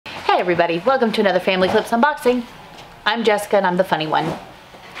Hey everybody, welcome to another Family Clips unboxing. I'm Jessica and I'm the funny one.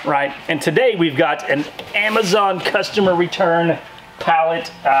 Right, and today we've got an Amazon customer return pallet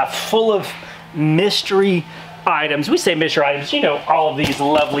full of mystery items. We say mystery items, you know, all of these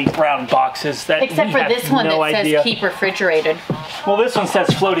lovely brown boxes that Except for this one that says keep refrigerated. Well, this one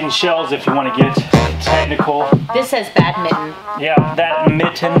says floating shelves if you want to get technical. This says badminton. Yeah, that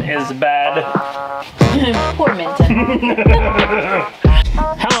mitten is bad. Poor Minton.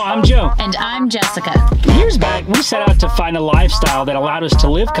 Hello, I'm Joe. And I'm Jessica. Years back, we set out to find a lifestyle that allowed us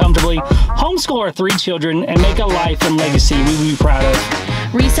to live comfortably, homeschool our 3 children, and make a life and legacy we would be proud of.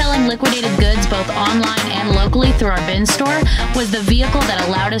 Reselling liquidated goods both online and locally through our bin store was the vehicle that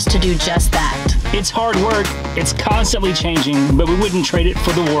allowed us to do just that. It's hard work, it's constantly changing, but we wouldn't trade it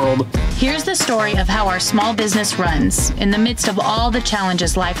for the world. Here's the story of how our small business runs in the midst of all the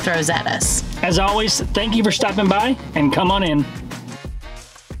challenges life throws at us. As always, thank you for stopping by, and come on in.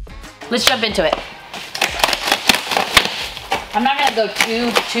 Let's jump into it. I'm not gonna go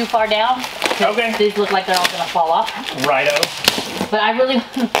too far down. Okay. These look like they're all gonna fall off. Righto. But I'm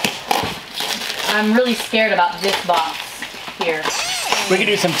really scared about this box here. We could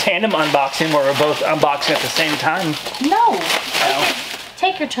do some tandem unboxing where we're both unboxing at the same time. No.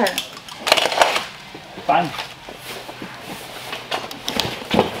 Take your turn. Fine.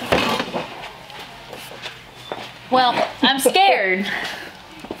 Well, I'm scared.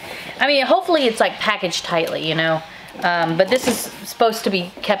 I mean, hopefully it's like packaged tightly, you know. But this is supposed to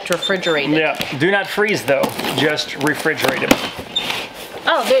be kept refrigerated. Yeah, do not freeze though, just refrigerate them.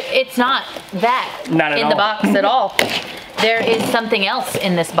 Oh, it's not that Not at in all. the box at all. There is something else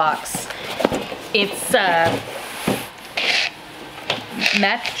in this box. It's a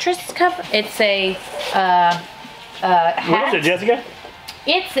mattress cover. It's a hat. What is it, Jessica?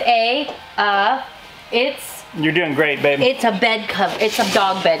 You're doing great, babe. It's a bed cover. It's a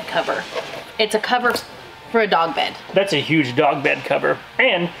dog bed cover. It's a cover for a dog bed. That's a huge dog bed cover.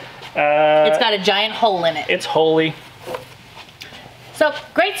 And it's got a giant hole in it. it's holy. So,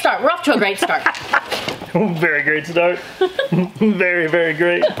 great start. We're off to a great start. Very great start. Very, very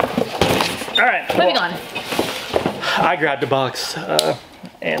great. All right. Moving on. I grabbed a box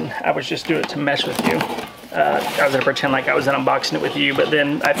and I was just doing it to mess with you. I was gonna pretend like I was unboxing it with you, but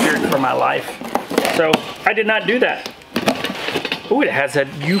then I feared for my life. So I did not do that. Ooh, it has a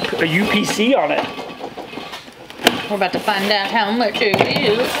UPC on it. We're about to find out how much it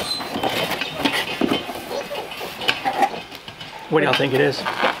is. What do y'all think it is?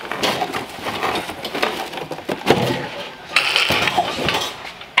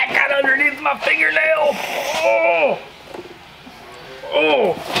 I got underneath my fingernail. Oh.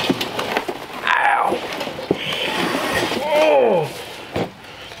 Oh. Ow. Oh.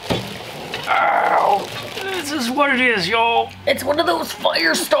 Ow. This is what it is, y'all. It's one of those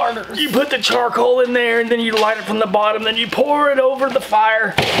fire starters. You put the charcoal in there and then you light it from the bottom, then you pour it over the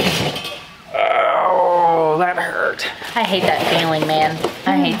fire. Oh, that hurt. I hate that feeling, man.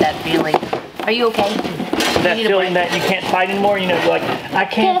 I hate that feeling. Are you okay? That feeling that you can't fight anymore, you know, you're like, I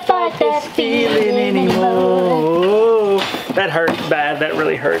can't fight this feeling anymore. That hurt bad, that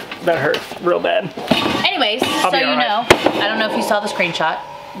really hurt. That hurt real bad. Anyways, so you know, I don't know if you saw the screenshot,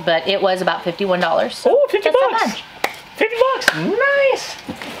 but it was about $51. So oh, 50 that's not bucks. bad. 50 bucks, nice.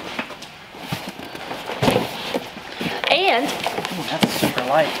 And Ooh, that's super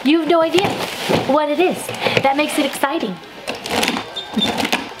light. you have no idea what it is. That makes it exciting.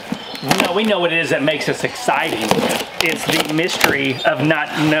 No, we know what it is that makes us exciting. It's the mystery of not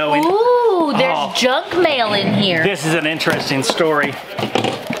knowing. Ooh, there's junk mail in here. This is an interesting story.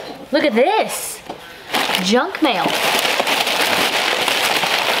 Look at this. Junk mail.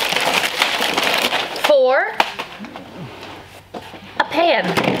 For a pan,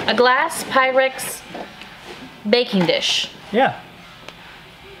 a glass Pyrex baking dish. Yeah.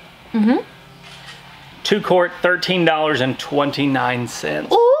 Mm-hmm. 2 quart,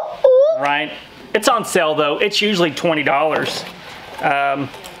 $13.29. Ooh, ooh. Right? It's on sale though. It's usually $20.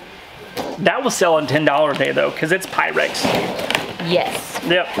 That will sell on $10 a day though, because it's Pyrex. Yes.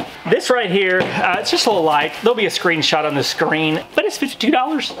 Yep. This right here, it's just a little light. There'll be a screenshot on the screen, but it's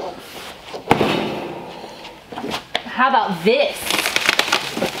 $52. How about this?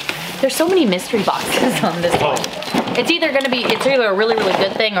 There's so many mystery boxes on this one. It's either a really, really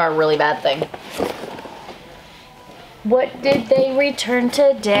good thing or a really bad thing. What did they return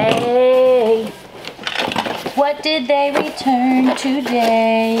today? What did they return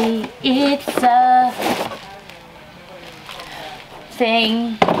today? It's a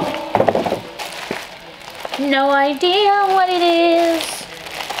thing. No idea what it is.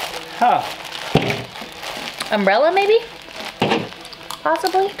 Huh. Umbrella, maybe?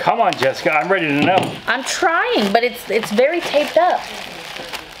 possibly? Come on, Jessica, I'm ready to know. I'm trying, but it's very taped up.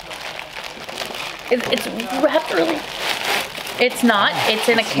 It's wrapped really. It's not. It's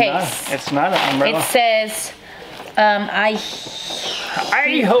in a case. It's not an umbrella. It says,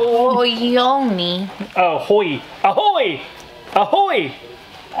 Hoyoni. Oh, hoy. Ahoy! Ahoy!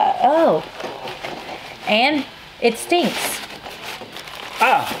 Oh. And it stinks.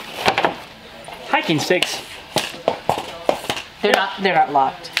 Ah. Hiking sticks. They're not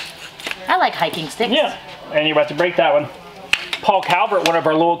locked. I like hiking sticks. Yeah. And you're about to break that one. Paul Calvert, one of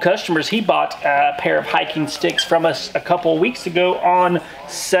our loyal customers, he bought a pair of hiking sticks from us a couple weeks ago on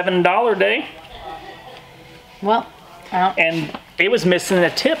 $7 day. Well, and it was missing a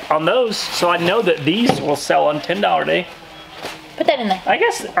tip on those, so I know that these will sell on $10 day. Put that in there. I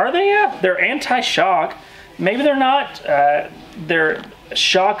guess, are they? They're anti-shock. Maybe they're not. They're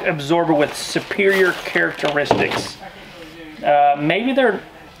shock absorber with superior characteristics. Maybe they're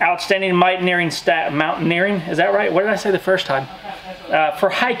outstanding mountaineering, is that right? What did I say the first time? For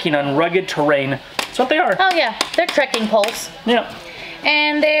hiking on rugged terrain. That's what they are. Oh yeah, they're trekking poles. Yeah.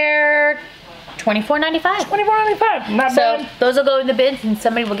 And they're $24.95. $24.95, not bad. So those will go in the bins and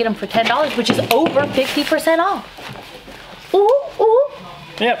somebody will get them for $10, which is over 50% off. Ooh, ooh.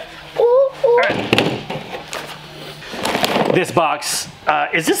 Yep. Ooh, ooh. All right. This box,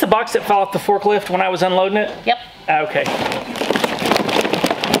 is this the box that fell off the forklift when I was unloading it? Yep. Okay.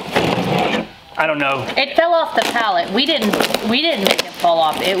 I don't know. It fell off the pallet. We didn't make it fall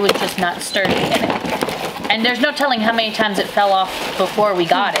off. It was just not sturdy in it. And there's no telling how many times it fell off before we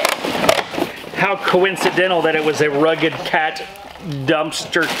got it. How coincidental that it was a rugged cat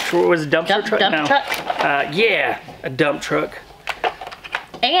dumpster. Was it a dumpster truck? Dump truck. Yeah, a dump truck.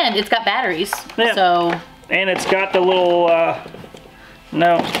 And it's got batteries. Yeah. So. And it's got the little.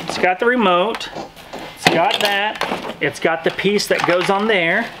 No, it's got the remote. It's got that. It's got the piece that goes on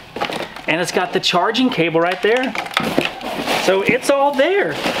there. And it's got the charging cable right there. So it's all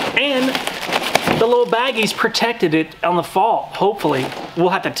there. And the little baggies protected it on the fall, hopefully. We'll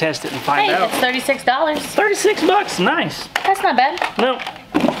have to test it and find out. It's $36. 36 bucks, nice. That's not bad. No.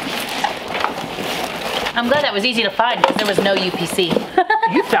 I'm glad that was easy to find because there was no UPC.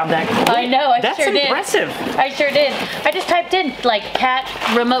 You found that quick. I know, I sure did. That's impressive. I sure did. I just typed in like cat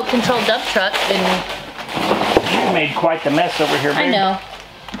remote control dump truck and... You made quite the mess over here, babe. I know.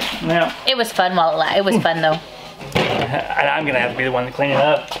 Yeah. It was fun while it lasted. It was fun though. I'm gonna have to be the one to clean it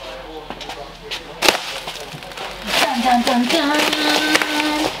up. Dun dun dun dun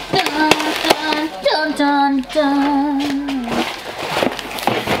dun dun dun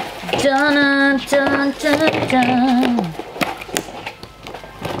dun dun dun dun.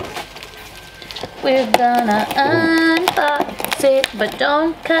 We're gonna unbox it, but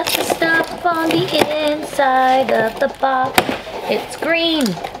don't cut the stuff on the inside of the box. It's green.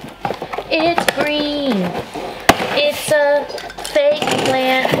 It's green. It's a fake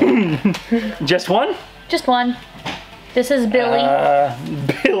plant. Just one? Just one. This is Billy.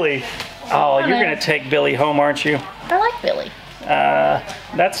 Billy. Oh, you're gonna take Billy home, aren't you? I like Billy.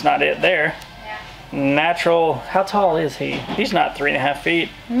 That's not it there. Natural, how tall is he? He's not 3.5 feet.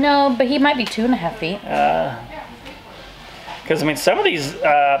 No, but he might be 2.5 feet. Because I mean, some of these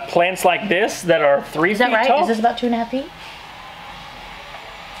plants like this that are 3 feet tall. Is that right? Is this about 2.5 feet?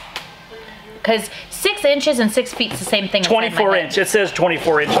 Because 6 inches and 6 feet is the same thing. 24 inch. It says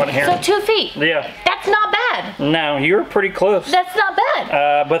 24 inch on here. So 2 feet. Yeah. That's not bad. No, you're pretty close. That's not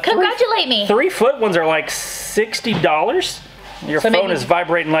bad. But congratulate me. 3 foot ones are like $60. Your phone is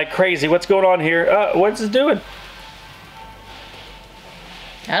vibrating like crazy. What's going on here? What's it doing?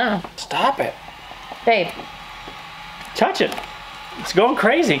 I don't know. Stop it. Babe. Touch it. It's going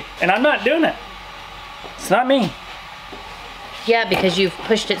crazy. And I'm not doing it. It's not me. Yeah, because you've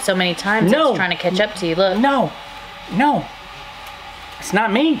pushed it so many times. No. It's trying to catch up to you. Look. No. No. It's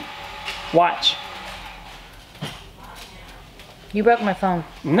not me. Watch. You broke my phone.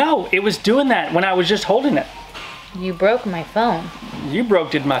 No, it was doing that when I was just holding it. You broke my phone. You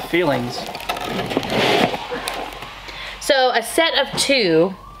broke my feelings. So a set of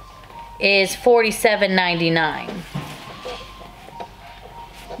 2 is $47.99.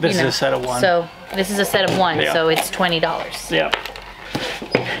 This is a set of 1. So this is a set of 1, Yeah. so it's $20. Yeah.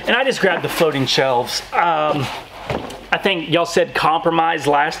 And I just grabbed the floating shelves. I think y'all said compromise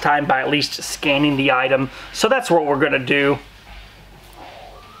last time by at least scanning the item. So that's what we're gonna do.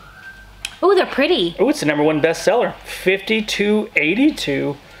 Ooh, they're pretty. Oh, it's the #1 bestseller.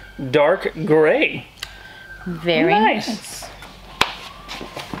 5282 dark gray. Very nice.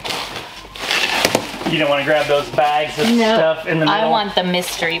 You don't want to grab those bags of stuff in the middle? I want the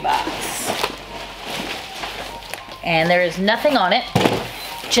mystery box. And there is nothing on it,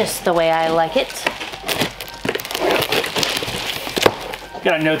 just the way I like it.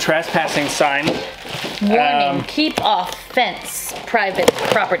 Got a no trespassing sign. Warning, keep off fence, private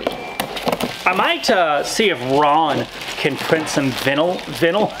property. I might see if Ron can print some vinyl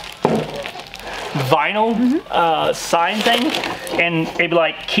sign thing, and it'd be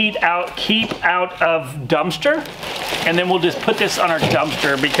like keep out of dumpster, and then we'll just put this on our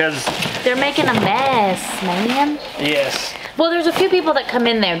dumpster because they're making a mess, man. Yes. Well, there's a few people that come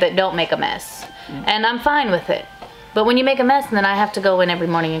in there that don't make a mess, and I'm fine with it. But when you make a mess, then I have to go in every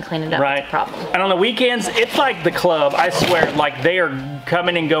morning and clean it up. Right. It's a problem. And on the weekends, it's like the club. I swear, like they are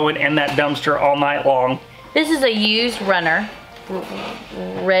coming and going in that dumpster all night long. This is a used runner,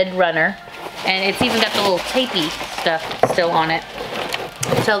 red runner, and it's even got the little tapey stuff still on it.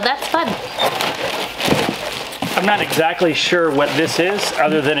 So that's fun. I'm not exactly sure what this is,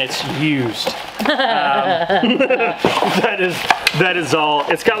 other than it's used. That is all.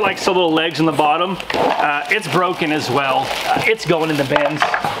 It's got like some little legs in the bottom. It's broken as well. It's going in the bins.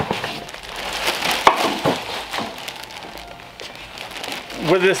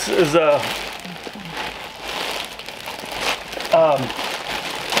 Where this is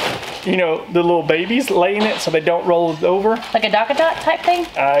you know, the little babies lay in it so they don't roll over. Like a Dot type thing?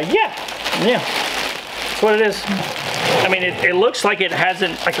 Yeah. That's what it is. I mean, it looks like it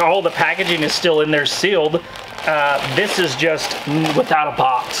hasn't, like all the packaging is still in there sealed. This is just without a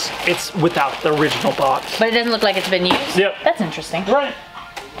box. It's without the original box. But it doesn't look like it's been used? Yep. That's interesting. Right.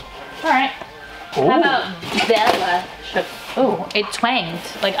 All right. Ooh. How about Bella? Ooh, it twanged.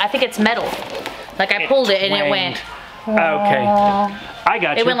 Like, I think it's metal. Like, I pulled it and it went. Okay. I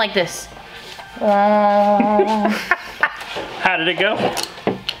got you. It went like this. How did it go?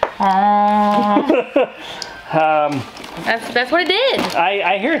 That's what it did.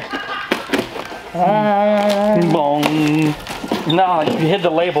 I hear it. Boom. No, you hid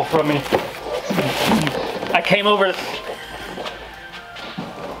the label from me. I came over.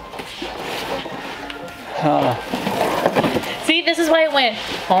 See, this is why it went.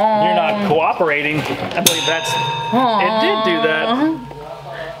 You're not cooperating. I believe that's. It did do that.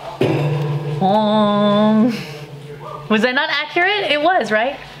 Was that not accurate? It was,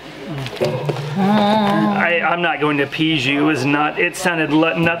 right? I'm not going to appease you. It was not. It sounded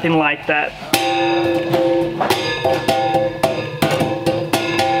nothing like that.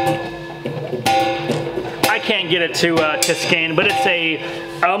 I can't get it to scan, but it's a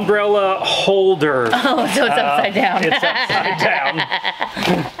umbrella holder. Oh, so it's upside down. It's upside down.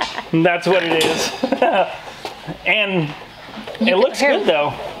 That's what it is. And it looks good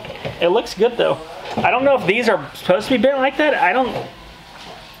though. It looks good though. I don't know if these are supposed to be bent like that. I don't.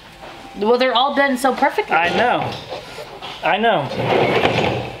 Well, they're all done so perfectly. I know.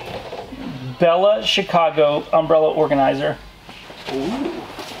 Bella Chicago umbrella organizer. Ooh.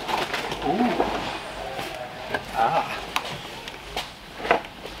 Ah.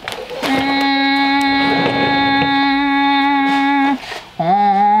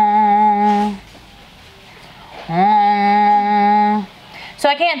 So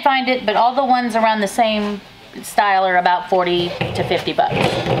I can't find it, but all the ones around the same style are about 40 to 50 bucks.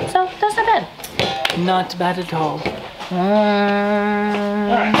 So that's not bad. Not bad at all.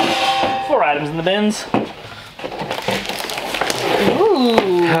 Alright, 4 items in the bins. Ooh.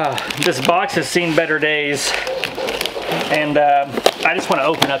 This box has seen better days. And I just want to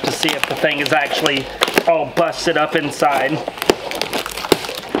open up to see if the thing is actually all busted up inside.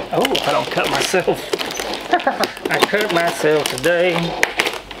 Oh, if I don't cut myself. I cut myself today.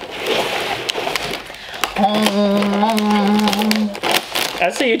 I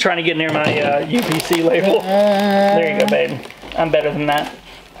see you trying to get near my UPC label. There you go, babe. I'm better than that.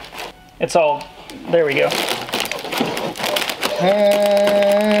 It's all, there we go.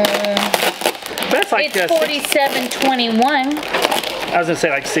 That's like it's $47.21. I was gonna say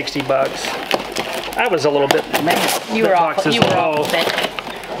like 60 bucks. I was a little bit, man. You were off. You were off a bit.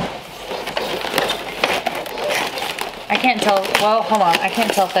 I can't tell. Well, hold on. I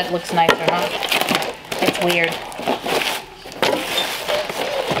can't tell if that looks nice or not. It's weird.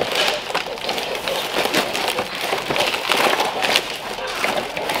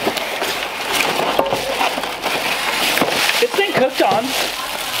 It's been cooked on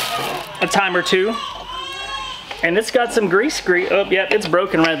a time or two, and it's got some grease. Oh, yeah, it's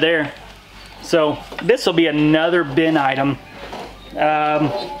broken right there. So this will be another bin item.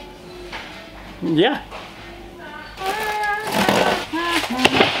 Yeah.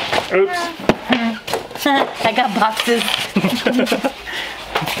 Oops. I got boxes.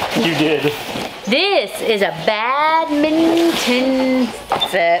 You did. This is a badminton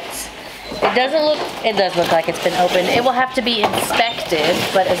set. It does look like it's been opened. It will have to be inspected,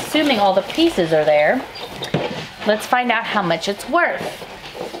 but assuming all the pieces are there, let's find out how much it's worth.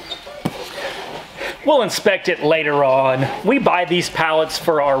 We'll inspect it later on. We buy these pallets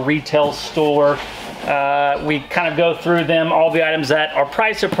for our retail store. We kind of go through them, all the items that are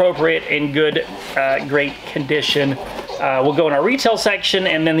price appropriate in good, great condition. We'll go in our retail section,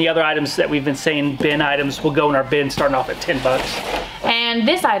 and then the other items that we've been saying, bin items, will go in our bin starting off at 10 bucks. And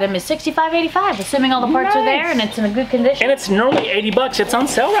this item is $65.85, assuming all the parts are there and it's in a good condition. And it's normally 80 bucks. It's on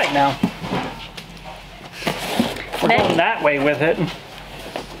sale right now. We're going that way with it.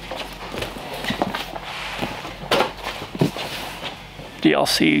 Do y'all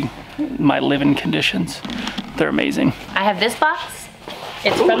see my living conditions? They're amazing. I have this box.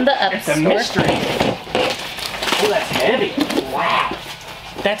 It's from the Up It's a store. mystery. Oh, that's heavy. Wow.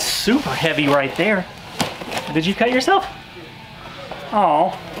 That's super heavy right there. Did you cut yourself?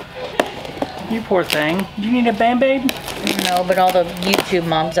 Oh, you poor thing. Do you need a Band-Aid? No, but all the YouTube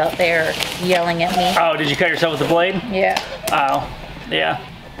moms out there are yelling at me. Oh, did you cut yourself with the blade? Yeah. Oh, yeah.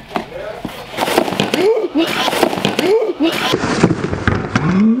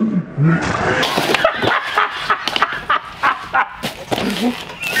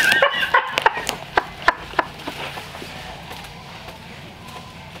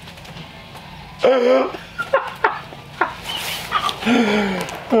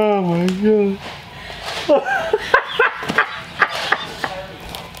 Oh my god.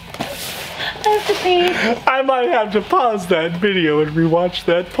 I have to pee. I might have to pause that video and rewatch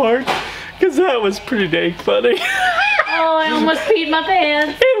that part, because that was pretty dang funny. Oh, I almost peed my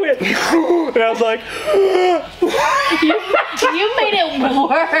pants. It went, and I was like, You made it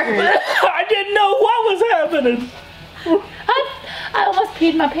worse. I didn't know what was happening. I almost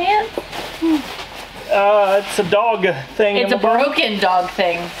peed my pants. It's a dog thing. It's a broken dog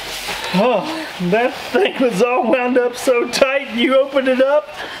thing. Oh, that thing was all wound up so tight, you opened it up,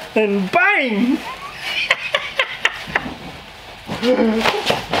 and bang!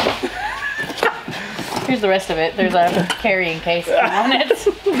 Here's the rest of it. There's a carrying case on it.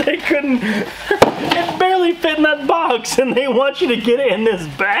 They couldn't, it barely fit in that box, and they want you to get it in this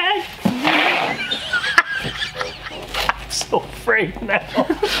bag? I'm so afraid now.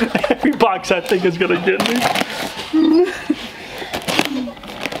 Every box I think is gonna get me.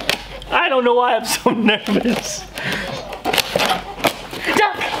 I don't know why I'm so nervous.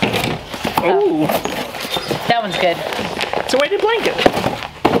 Duck! Oh, That one's good. it's a weighted blanket.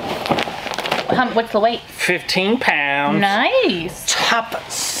 What's the weight? 15 pounds. Nice. Top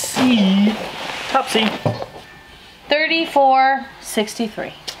C. Top C.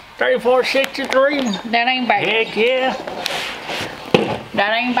 $34.63. 34.63. That ain't bad. Heck yeah.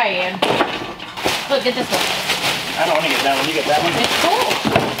 That ain't bad. Look, get this one. I don't want to get that one. You get that one? It's cool.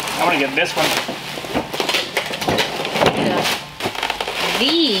 I want to get this one.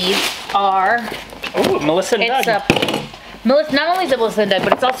 These are. Oh, Melissa and It's Doug. Melissa. Not only is it Melissa and Doug,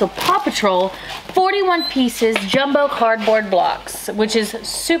 but it's also Paw Patrol 41 pieces jumbo cardboard blocks, which is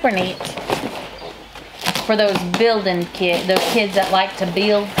super neat for those building kids, those kids that like to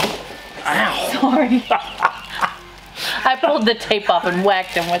build. Ow. Sorry. I pulled the tape off and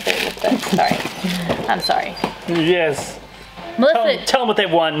whacked them with it. Sorry. I'm sorry. Yes. Melissa. Tell them what they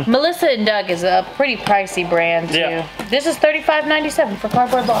won. Melissa and Doug is a pretty pricey brand too. Yeah. This is $35.97 for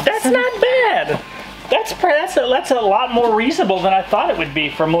cardboard blocks. That's not bad. That's a lot more reasonable than I thought it would be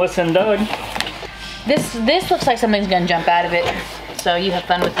for Melissa and Doug. This looks like something's gonna jump out of it. So you have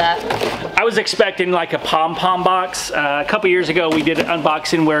fun with that. I was expecting like a pom-pom box. A couple years ago we did an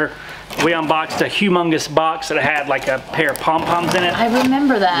unboxing where we unboxed a humongous box that had like a pair of pom-poms in it. I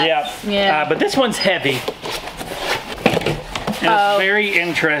remember that. Yeah. Yeah. But this one's heavy. And it's very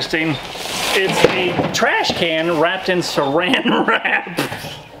interesting. It's a trash can wrapped in saran wrap.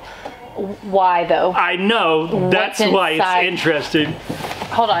 Why though? I know, that's why it's interesting.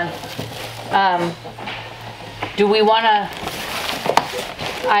 Hold on. Do we wanna,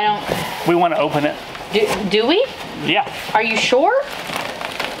 We want to open it. do we? Yeah. Are you sure?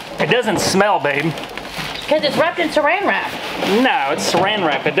 It doesn't smell, babe. Because it's wrapped in saran wrap. No, it's saran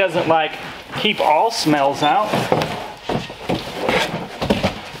wrap. It doesn't like keep all smells out.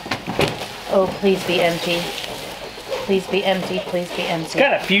 Oh, please be empty. Please be empty, please be empty. It's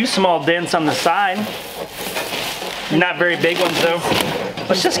got a few small dents on the side. Not very big ones though.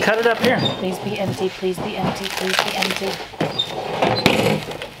 Let's just cut it up here. Please be empty, please be empty, please be empty.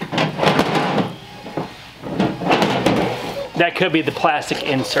 That could be the plastic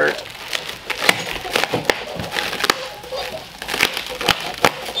insert.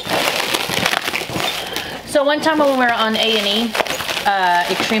 So one time when we were on A&E,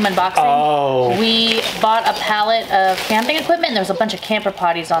 Extreme Unboxing. Oh. We bought a pallet of camping equipment, and there was a bunch of camper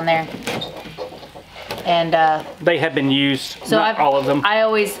potties on there. And they have been used, so not all of them. I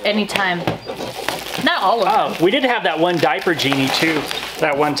always, anytime, not all of them. Oh, we did have that one diaper genie too.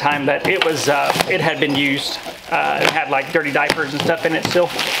 That one time that it was, it had been used. It had like dirty diapers and stuff in it still.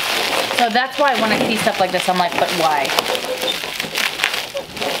 So that's why when I see stuff like this, I'm like, but why?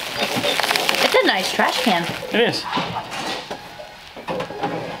 It's a nice trash can. It is.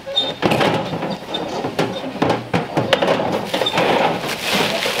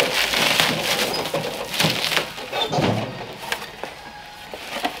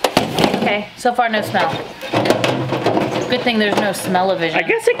 Okay, so far no smell. Good thing there's no smell-o-vision. I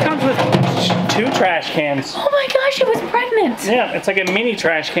guess it comes with 2 trash cans. Oh my gosh, it was pregnant. Yeah, it's like a mini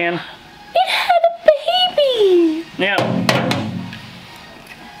trash can. It had a baby. Yeah.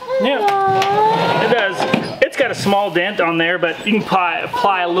 Aww. Yeah, it does. It's got a small dent on there, but you can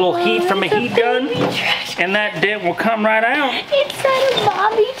apply a little heat from a heat gun, and that dent will come right out. It's not a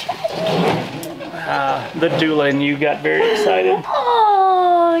mommy trash can. The doula and you got very excited.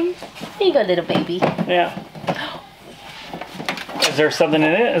 Aww, there you go, little baby. Yeah. Is there something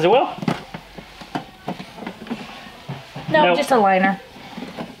in it as well? No, Nope. just a liner.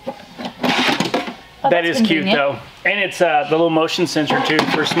 Oh, That is cute convenient. though. And it's the little motion sensor too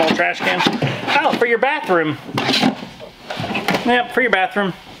for small trash cans. Oh, for your bathroom. Yep, for your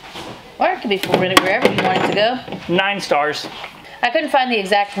bathroom. Or it could be for wherever you want it to go. 9 stars. I couldn't find the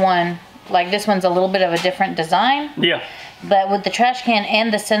exact one. Like this one's a little bit of a different design. Yeah. But with the trash can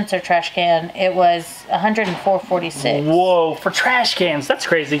and the sensor trash can, it was $104.46. Whoa, for trash cans, that's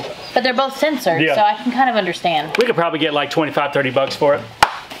crazy. But they're both sensors, Yeah. so I can kind of understand. We could probably get like 25, 30 bucks for it.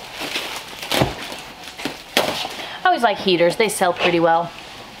 I always like heaters. They sell pretty well.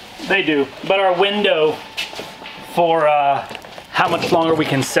 They do. But our window for how much longer we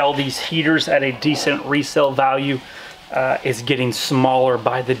can sell these heaters at a decent resale value is getting smaller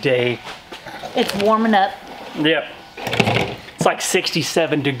by the day. It's warming up. Yep. It's like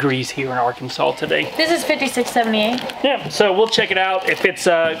 67 degrees here in Arkansas today. This is $56.78. Yeah, so we'll check it out. If it's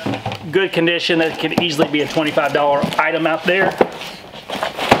good condition, that could easily be a $25 item out there.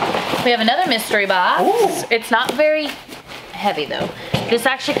 We have another mystery box. Ooh. It's not very heavy though. This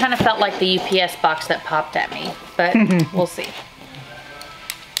actually kind of felt like the UPS box that popped at me, but we'll see.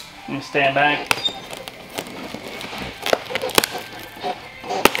 Let me stand back.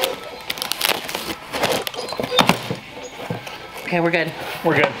 Okay, we're good.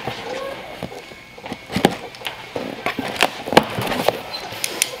 We're good.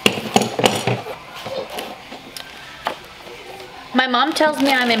 My mom tells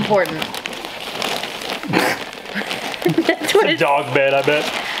me I'm important. That's what It's a dog bed, I bet.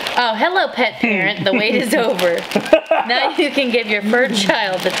 Oh, hello, pet parent. The wait is over. Now you can give your fur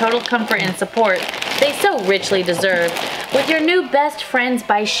child the total comfort and support they so richly deserve with your new Best Friends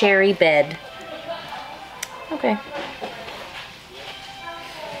by Sherry bed. Okay.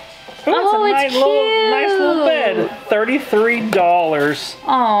 Oh, it's it's a nice little bed. $33.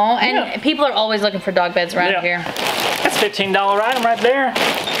 Oh, and Yeah. people are always looking for dog beds around here. That's a $15 item right there.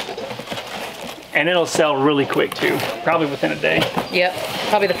 And it'll sell really quick too. Probably within a day. Yep.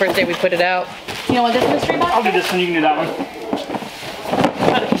 Probably the first day we put it out. You know what this mystery box I'll do this one, you can do that one.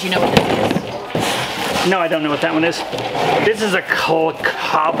 Oh, because you know what this is. No, I don't know what that one is. This is a Coblins.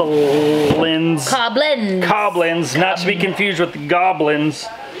 Coblins, not to be confused with the goblins.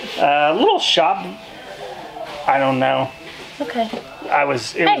 Little shop. I don't know. Okay. It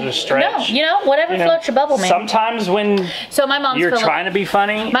was a stretch. No, you know, whatever floats your bubble, man. Sometimes when So my mom's you're trying to be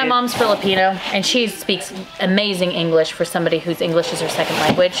funny. My mom's Filipino, and she speaks amazing English for somebody whose English is her second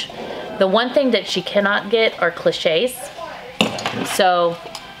language. The one thing that she cannot get are cliches. So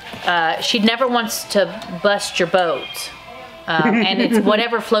she never wants to bust your boat. And it's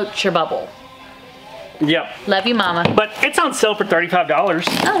whatever floats your bubble. Yep. Love you, mama. But it's on sale for $35.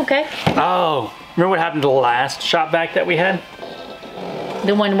 Oh, okay. Oh, remember what happened to the last shop vac that we had?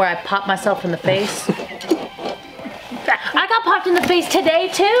 The one where I popped myself in the face. I got popped in the face today,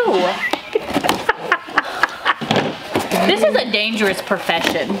 too. This is a dangerous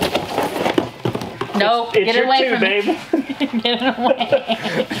profession. Nope, It's get it your away two, from me. babe. Get it away.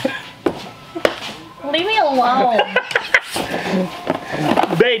 Leave me alone.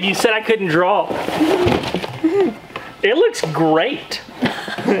 Babe, you said I couldn't draw. It looks great.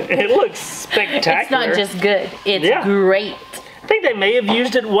 It looks spectacular. It's not just good, it's great. I think they may have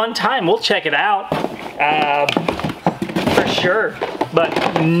used it one time. We'll check it out. For sure.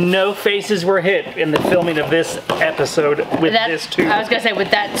 But no faces were hit in the filming of this episode with this too. I was gonna say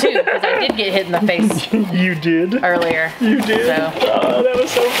with that too, because I did get hit in the face. You did? Earlier. You did? So. Oh, that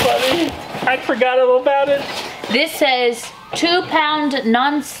was so funny. I forgot all about it. This says 2-pound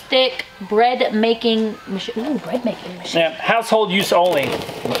non-stick bread making machine. Ooh, bread making machine. Yeah, household use only.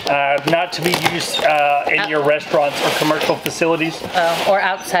 Not to be used in your restaurants or commercial facilities. Or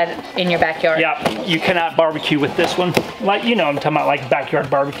outside in your backyard. Yeah, you cannot barbecue with this one. Like, you know, I'm talking about like backyard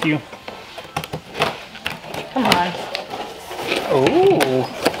barbecue. Come on. Ooh.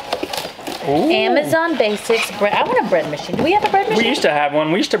 Ooh. Amazon Basics bread. I want a bread machine. Do we have a bread machine? We used to have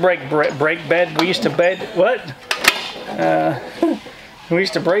one. We used to break bed. We used to bed. What? We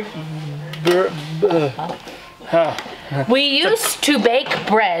used to break. We used to bake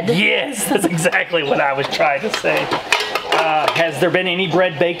bread. Yes, that's exactly what I was trying to say. Has there been any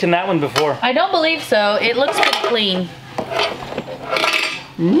bread baked in that one before? I don't believe so. It looks pretty clean.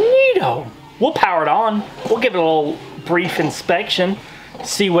 Neato. We'll power it on. We'll give it a little brief inspection.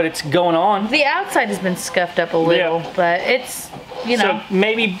 See what it's going on. The outside has been scuffed up a little, Yeah. but it's, you know. So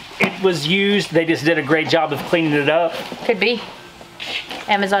maybe it was used. They just did a great job of cleaning it up. Could be.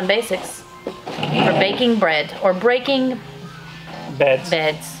 Amazon Basics. For baking bread or breaking Beds.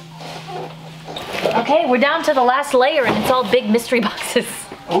 Okay, we're down to the last layer and it's all big mystery boxes.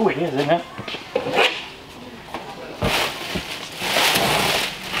 Oh, it is, isn't it?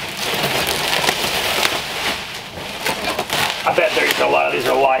 I bet there's a lot of these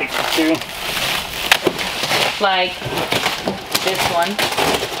are light too. Like this one.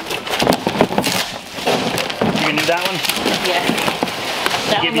 You can do that one? Yeah.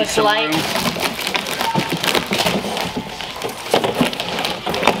 That Give one you looks some light. room.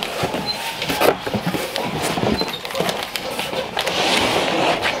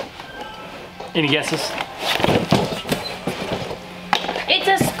 Any guesses? It's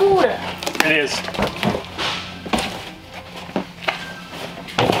a scooter. It is.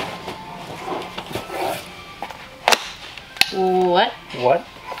 What? What?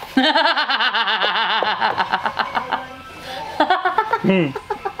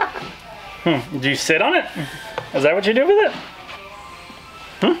 Do you sit on it? Is that what you do with it?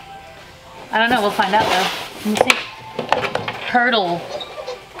 I don't know. We'll find out though. Let me see. Hurdle.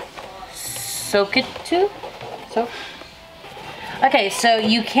 Soak it to? So. Okay, so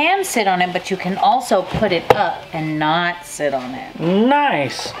you can sit on it, but you can also put it up and not sit on it.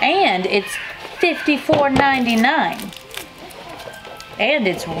 Nice. And it's $54.99. And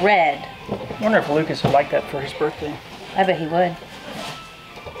it's red. I wonder if Lucas would like that for his birthday. I bet he would.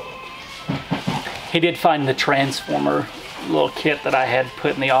 He did find the Transformer little kit that I had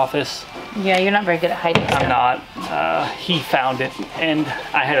put in the office. Yeah, you're not very good at hiding stuff. I'm not. He found it, and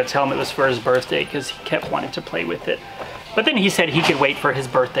I had to tell him it was for his birthday because he kept wanting to play with it. But then he said he could wait for his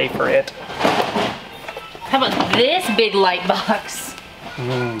birthday for it. How about this big light box?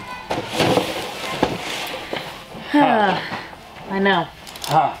 Huh. I know.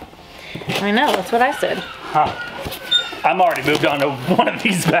 Huh. I know, that's what I said. Huh. I'm already moved on to one of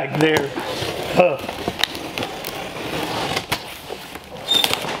these back there. Huh.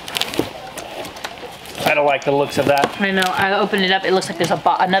 I don't like the looks of that. I know, I opened it up, it looks like there's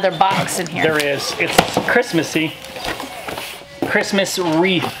another box in here. There is. It's Christmassy. Christmas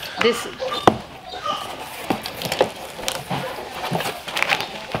wreath. This,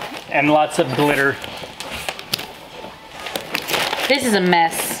 and lots of glitter. this is a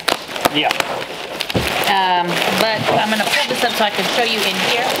mess. Yeah. But I'm gonna pull this up so I can show you in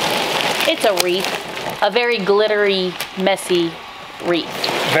here. It's a wreath, a very glittery, messy wreath.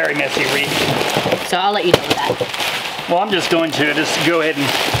 Very messy wreath. So I'll let you know that. Well, I'm just going to go ahead and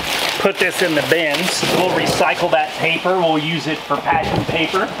put this in the bins. We'll recycle that paper. We'll use it for packing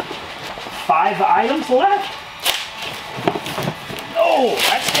paper. 5 items left. Oh,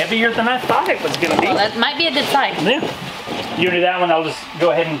 that's heavier than I thought it was gonna be. Well, that might be a good sign. Yeah. You do that one, I'll just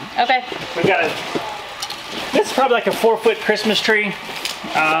go ahead and, Okay. we've got this is probably like a 4-foot Christmas tree.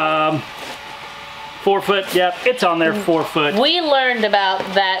 4 foot, yep, it's on there, 4 foot. We learned about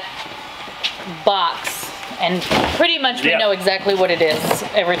that box, and pretty much we know exactly what it is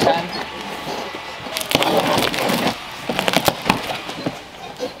every time.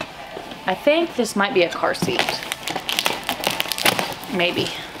 I think this might be a car seat. Maybe.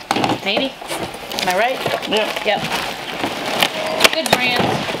 Maybe? Am I right? Yeah. Yep. Good brand.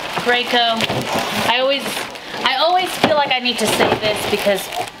 Graco. I always feel like I need to say this because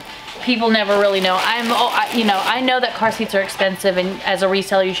people never really know. I know that car seats are expensive, and as a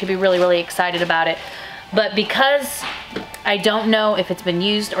reseller you should be really, really excited about it. But because I don't know if it's been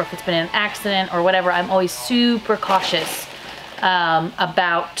used or if it's been an accident or whatever, I'm always super cautious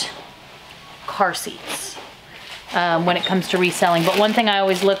about car seats when it comes to reselling. But one thing I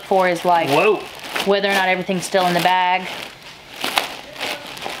always look for is like whether or not everything's still in the bag.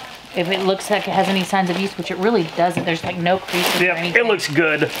 If it looks like it has any signs of use, which it really doesn't. There's like no creases or anything. It looks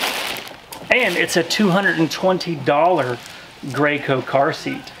good. And it's a $220 Graco car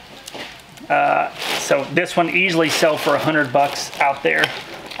seat. So this one easily sell for $100 out there.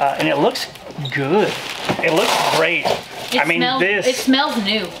 And it looks good. It looks great. It smells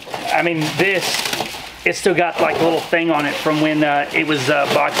new. I mean, it's still got like a little thing on it from when it was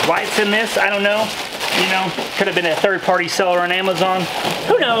boxed. Why it's in this, I don't know. You know, could have been a third-party seller on Amazon.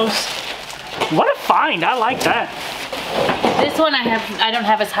 Who knows? What a find! I like that. This one I don't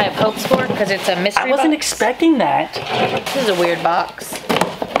have as high of hopes for because it's a mystery box. I wasn't expecting that. This is a weird box.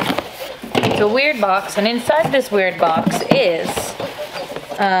 It's a weird box, and inside this weird box is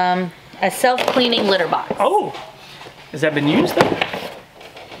a self-cleaning litter box. Oh, has that been used though?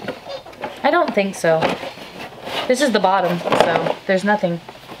 I don't think so. This is the bottom, so there's nothing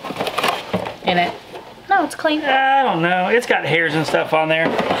in it. No, it's clean. I don't know. It's got hairs and stuff on there.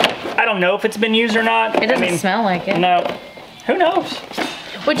 I don't know if it's been used or not. It doesn't smell like it. No. Who knows?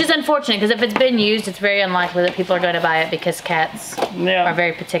 Which is unfortunate, because if it's been used, it's very unlikely that people are going to buy it because cats are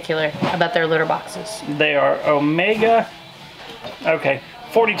very particular about their litter boxes. They are Omega. Okay,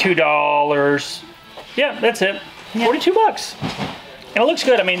 $42. Yeah, that's it. Yeah. $42. And it looks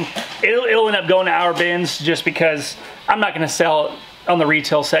good. I mean, it'll end up going to our bins just because I'm not going to sell it on the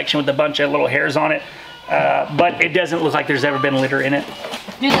retail section with a bunch of little hairs on it. But it doesn't look like there's ever been litter in it.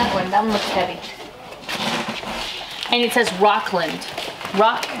 Do that one. That one looks heavy. And it says Rockland.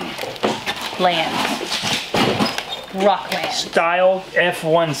 Rockland. Style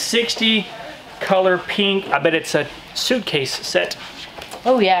F-160. Color pink. I bet it's a suitcase set.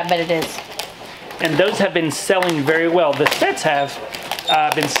 Oh yeah, I bet it is. And those have been selling very well. The sets have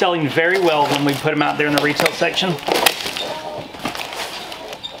been selling very well when we put them out there in the retail section.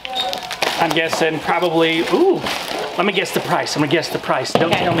 I'm guessing probably, ooh, let me guess the price. I'm gonna guess the price.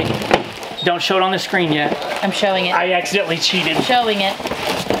 Don't tell me. Don't show it on the screen yet. I'm showing it. I accidentally cheated. I'm showing it.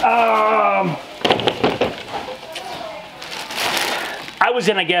 I was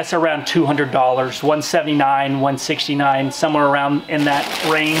in, I guess, around $200, $179, $169, somewhere around in that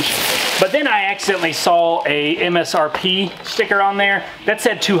range. But then I accidentally saw a MSRP sticker on there that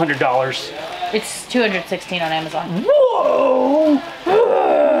said $200. It's $216 on Amazon. Whoa!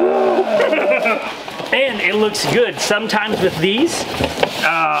 And it looks good. Sometimes with these,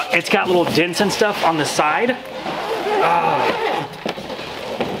 it's got little dents and stuff on the side.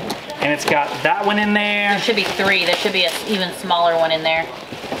 And it's got that one in there. There should be 3. There should be an even smaller one in there.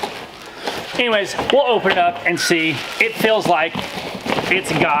 Anyways, we'll open it up and see. It feels like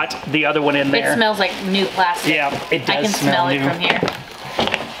it's got the other one in there. It smells like new plastic. Yeah, it does. I can smell it from here.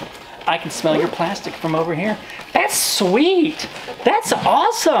 I can smell your plastic from over here. That's sweet. That's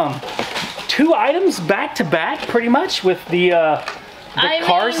awesome. 2 items back to back, pretty much, with the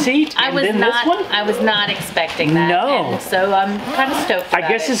car seat and then this one. I was not expecting that. No. And so I'm kind of stoked about I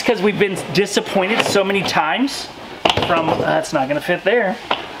guess it's because we've been disappointed so many times from, that's not going to fit there,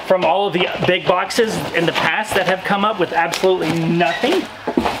 from all of the big boxes in the past that have come up with absolutely nothing.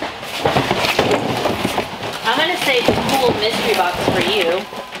 I'm going to save the cool mystery box for you.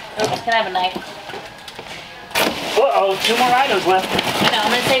 Oops, can I have a knife? Uh-oh, 2 more items left. No,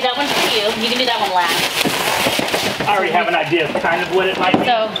 I'm going to save that one for you. You can do that one last. I already have an idea of kind of what it might be.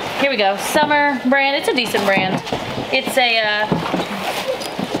 So, here we go. Summer brand. It's a decent brand. It's a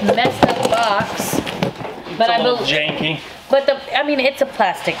messed up box. But it's a little janky. But I mean, it's a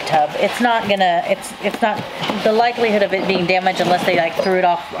plastic tub. It's not gonna, it's not, the likelihood of it being damaged unless they like threw it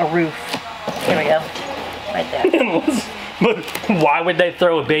off a roof. Here we go. Right there. But why would they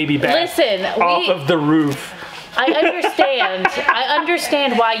throw a baby bath off of the roof? I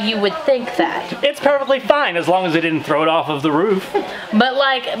understand why you would think that. It's perfectly fine as long as they didn't throw it off of the roof. But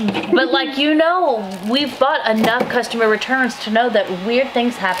like you know, we've bought enough customer returns to know that weird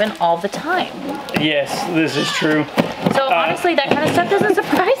things happen all the time. Yes, this is true. So honestly, that kind of stuff doesn't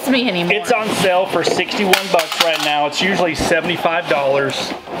surprise me anymore. It's on sale for 61 bucks right now. It's usually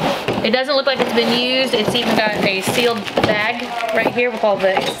 $75. It doesn't look like it's been used. It's even got a sealed bag right here with all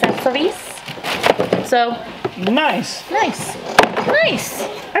the accessories. So nice. That's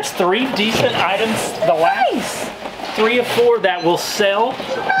 3 decent items. The last 3 or 4 that will sell.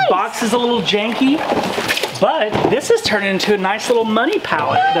 Nice. Box is a little janky, but this is turning into a nice little money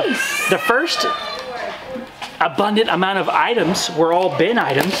pallet. Nice. The first abundant amount of items were all bin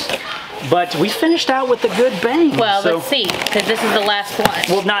items, but we finished out with a good bang. Well, let's see, because this is the last one.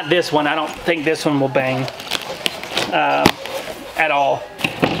 Well, not this one. I don't think this one will bang. at all.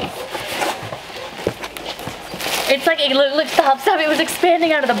 It's like, look, stop, it was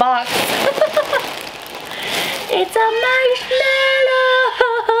expanding out of the box. It's a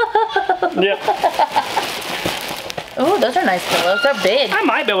marshmallow. Yep. Ooh, those are nice pillows. They're big. I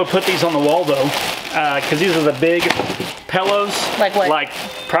might be able to put these on the wall though, because these are the big pillows. Like what? Like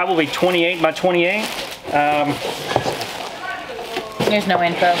probably 28 by 28. There's no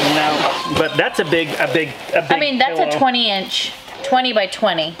info. No, but that's a big I mean, that's pillow. a 20-inch, 20 by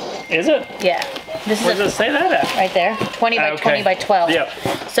 20. Is it? Yeah. This Where is does it say that at? right there. 20 by 20 by 12. Yep.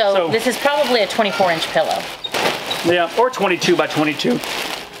 So this is probably a 24-inch pillow. Yeah, or 22 by 22.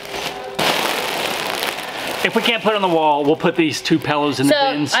 If we can't put it on the wall, we'll put these 2 pillows in the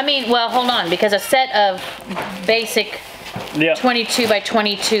bins. I mean, well, hold on, because a set of basic Yep. 22 by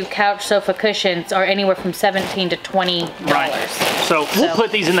 22 couch sofa cushions are anywhere from $17 to $20. Right. So we'll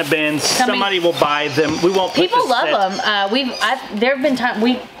put these in the bins. Somebody will buy them. We won't put People love them. There have been times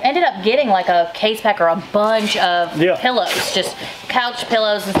we ended up getting like a case pack or a bunch of pillows, just couch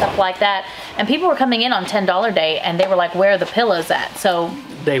pillows and stuff like that. And people were coming in on $10 day, and they were like, "Where are the pillows at?" So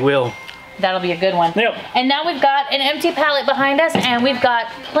they will. That'll be a good one. Yep. And now we've got an empty pallet behind us, and we've got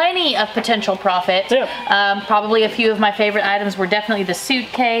plenty of potential profit. Yep. Probably a few of my favorite items were definitely the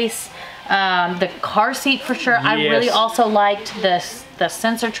suitcase, the car seat for sure. Yes. I really also liked the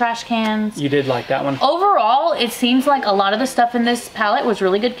sensor trash cans. You did like that one. Overall, it seems like a lot of the stuff in this pallet was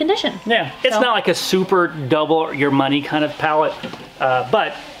really good condition. Yeah, it's not like a super double your money kind of pallet,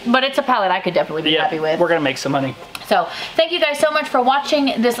 but it's a pallet I could definitely be happy with. We're gonna make some money. So thank you guys so much for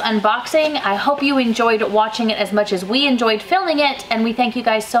watching this unboxing. I hope you enjoyed watching it as much as we enjoyed filming it, and we thank you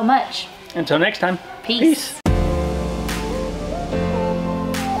guys so much. Until next time. Peace.